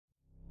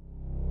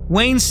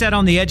Wayne sat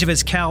on the edge of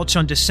his couch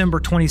on December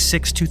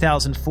 26,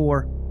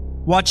 2004,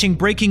 watching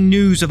breaking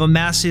news of a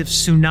massive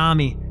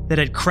tsunami that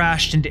had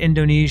crashed into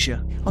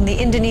Indonesia. On the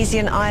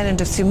Indonesian island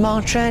of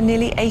Sumatra,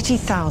 nearly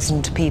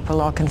 80,000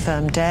 people are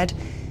confirmed dead,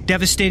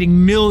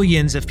 devastating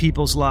millions of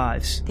people's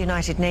lives. The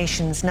United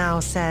Nations now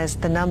says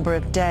the number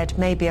of dead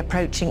may be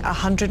approaching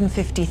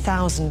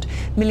 150,000.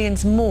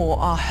 Millions more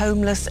are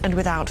homeless and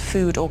without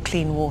food or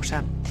clean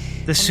water.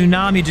 The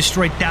tsunami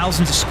destroyed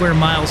thousands of square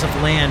miles of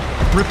land,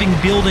 ripping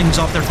buildings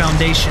off their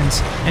foundations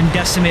and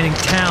decimating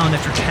town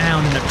after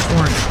town in a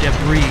torrent of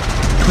debris,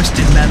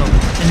 twisted metal,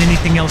 and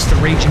anything else the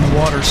raging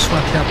water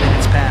swept up in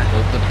its path.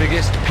 The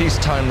biggest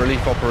peacetime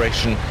relief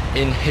operation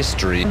in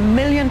history. 1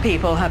 million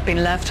people have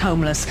been left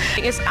homeless.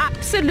 It's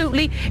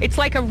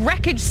like a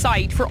wreckage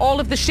site for all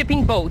of the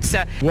shipping boats.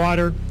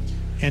 Water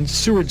and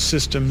sewage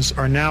systems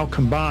are now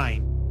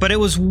combined. But it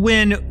was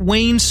when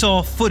Wayne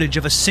saw footage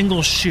of a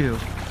single shoe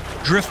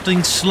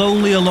drifting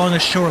slowly along a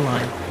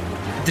shoreline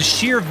that the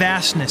sheer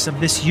vastness of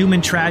this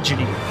human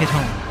tragedy hit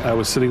home. I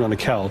was sitting on the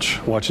couch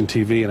watching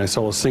TV and I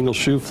saw a single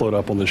shoe float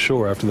up on the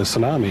shore after the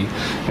tsunami,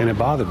 and it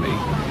bothered me.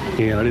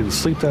 And I didn't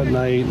sleep that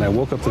night, and I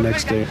woke up the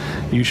next day.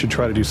 You should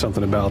try to do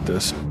something about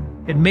this.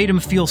 It made him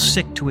feel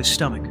sick to his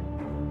stomach.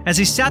 As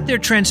he sat there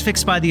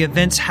transfixed by the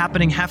events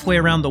happening halfway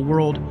around the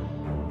world,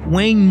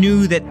 Wayne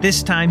knew that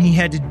this time he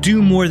had to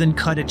do more than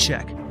cut a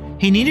check.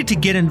 He needed to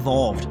get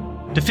involved,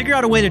 to figure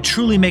out a way to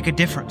truly make a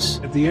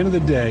difference. At the end of the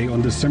day,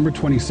 on December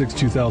 26,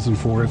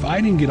 2004, if I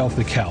didn't get off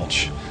the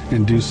couch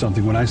and do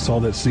something when I saw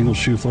that single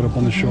shoe float up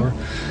on the shore,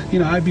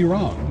 I'd be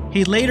wrong.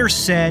 He later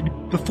said,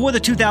 before the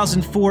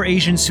 2004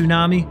 Asian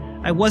tsunami,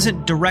 I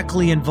wasn't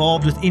directly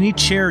involved with any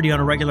charity on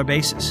a regular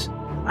basis.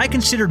 I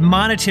considered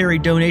monetary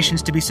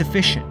donations to be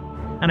sufficient,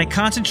 and I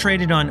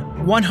concentrated on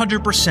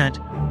 100%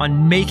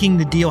 on making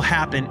the deal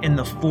happen in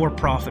the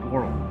for-profit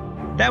world.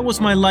 That was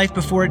my life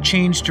before it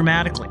changed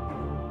dramatically.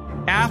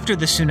 After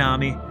the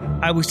tsunami,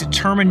 I was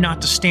determined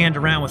not to stand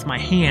around with my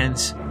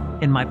hands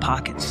in my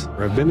pockets.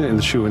 I've been in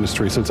the shoe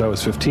industry since I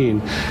was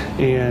 15,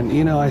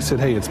 and, I said,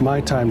 hey, it's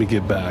my time to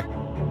give back.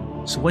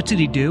 So what did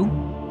he do?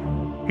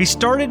 He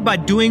started by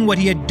doing what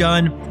he had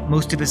done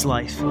most of his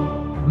life,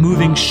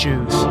 moving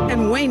shoes.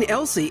 And Wayne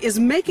Elsey is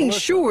making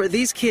sure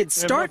these kids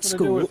start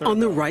school on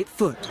the right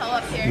foot.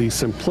 The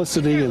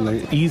simplicity and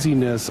the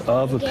easiness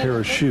of a pair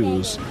of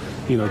shoes,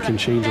 can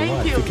change a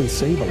life. It can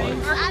save a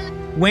life.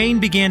 Wayne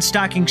began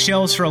stocking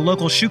shelves for a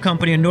local shoe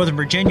company in Northern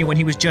Virginia when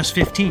he was just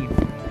 15.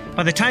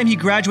 By the time he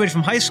graduated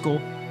from high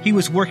school, he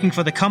was working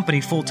for the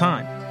company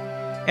full-time.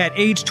 At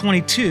age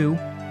 22,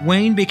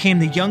 Wayne became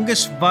the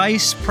youngest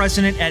vice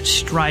president at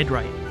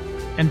StrideRite.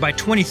 And by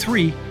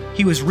 23,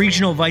 he was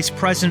regional vice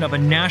president of a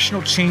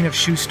national chain of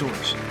shoe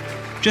stores.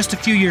 Just a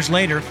few years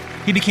later,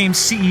 he became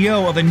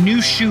CEO of a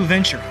new shoe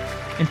venture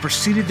and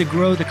proceeded to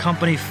grow the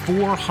company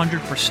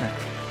 400%.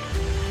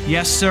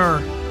 Yes,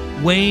 sir.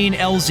 Wayne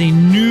Elsey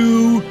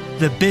knew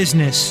the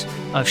business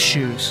of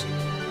shoes.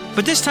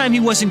 But this time he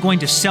wasn't going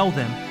to sell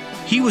them.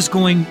 He was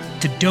going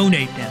to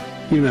donate them.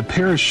 A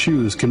pair of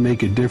shoes can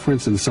make a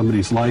difference in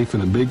somebody's life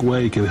in a big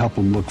way, can help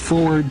them look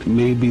forward,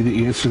 may be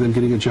the answer to them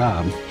getting a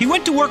job. He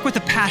went to work with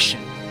a passion,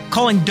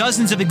 calling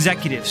dozens of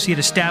executives he had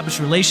established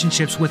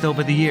relationships with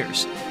over the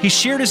years. He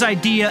shared his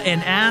idea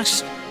and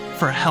asked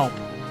for help.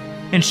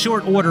 In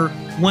short order,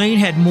 Wayne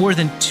had more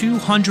than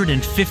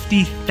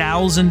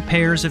 250,000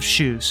 pairs of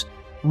shoes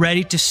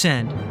ready to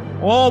send,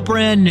 all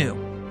brand new,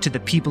 to the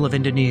people of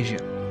Indonesia.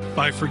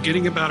 By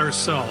forgetting about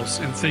ourselves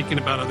and thinking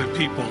about other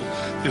people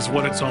is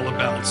what it's all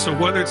about. So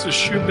whether it's a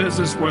shoe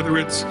business, whether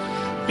it's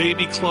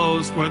baby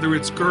clothes, whether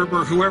it's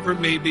Gerber, whoever it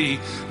may be,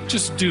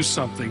 just do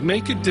something.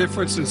 Make a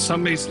difference in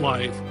somebody's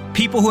life.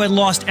 People who had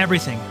lost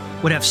everything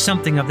would have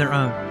something of their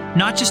own.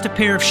 Not just a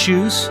pair of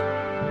shoes,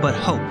 but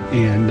hope.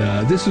 And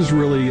this is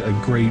really a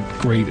great,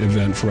 great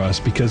event for us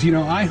because,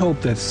 I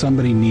hope that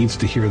somebody needs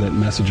to hear that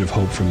message of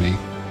hope from me.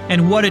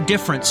 And what a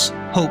difference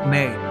hope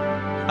made.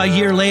 A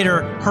year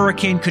later,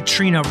 Hurricane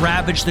Katrina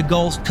ravaged the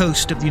Gulf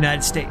Coast of the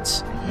United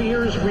States.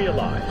 Fears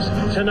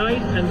realized.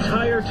 Tonight,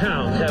 entire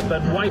towns have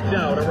been wiped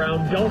out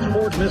around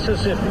Gulfport,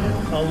 Mississippi.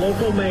 A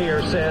local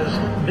mayor says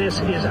this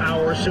is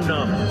our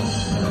tsunami.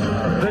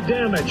 The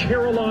damage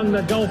here along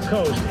the Gulf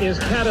Coast is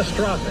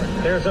catastrophic.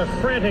 There's a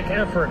frantic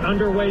effort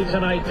underway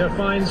tonight to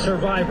find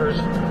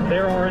survivors.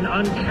 There are an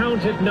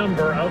uncounted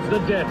number of the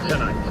dead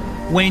tonight.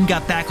 Wayne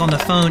got back on the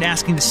phone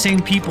asking the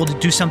same people to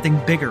do something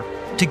bigger,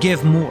 to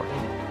give more.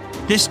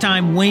 This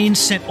time, Wayne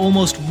sent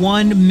almost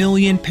 1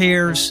 million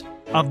pairs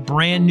of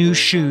brand new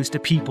shoes to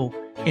people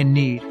in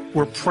need.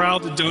 We're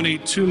proud to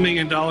donate $2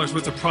 million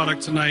worth of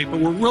product tonight, but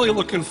we're really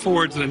looking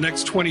forward to the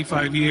next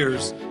 25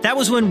 years. That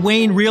was when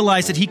Wayne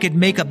realized that he could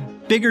make a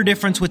bigger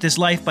difference with his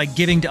life by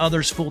giving to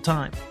others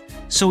full-time.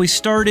 So he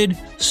started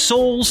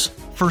Souls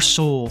for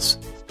Souls,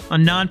 a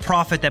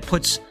nonprofit that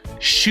puts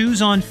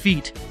shoes on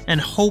feet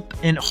and hope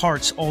in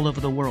hearts all over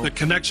the world. The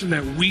connection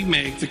that we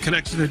make, the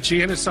connection that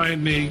Janice and I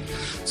made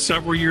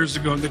several years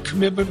ago, and the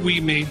commitment we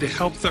made to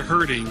help the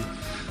hurting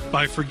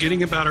by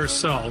forgetting about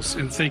ourselves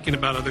and thinking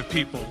about other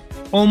people.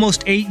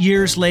 Almost 8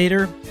 years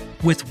later,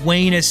 With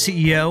Wayne as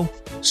CEO,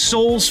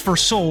 Souls for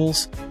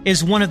Souls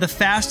is one of the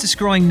fastest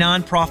growing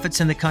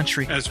nonprofits in the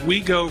country. As we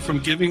go from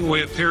giving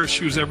away a pair of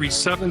shoes every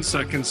 7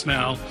 seconds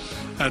now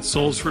at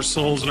Souls for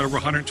Souls in over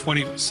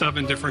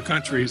 127 different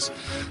countries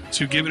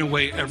to giving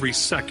away every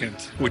second,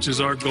 which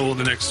is our goal in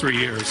the next 3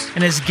 years.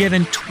 And has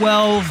given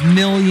 12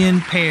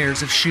 million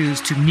pairs of shoes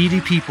to needy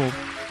people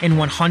in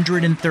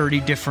 130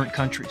 different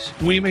countries.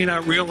 We may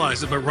not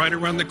realize it, but right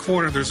around the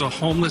corner, there's a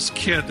homeless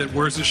kid that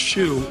wears a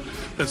shoe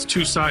that's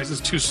 2 sizes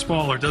too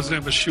small or doesn't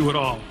have a shoe at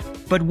all.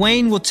 But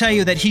Wayne will tell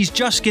you that he's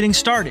just getting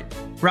started.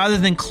 Rather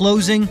than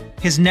closing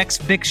his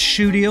next big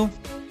shoe deal,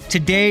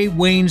 today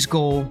Wayne's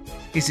goal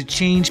is to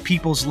change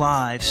people's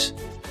lives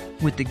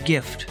with the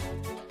gift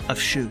of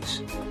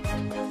shoes.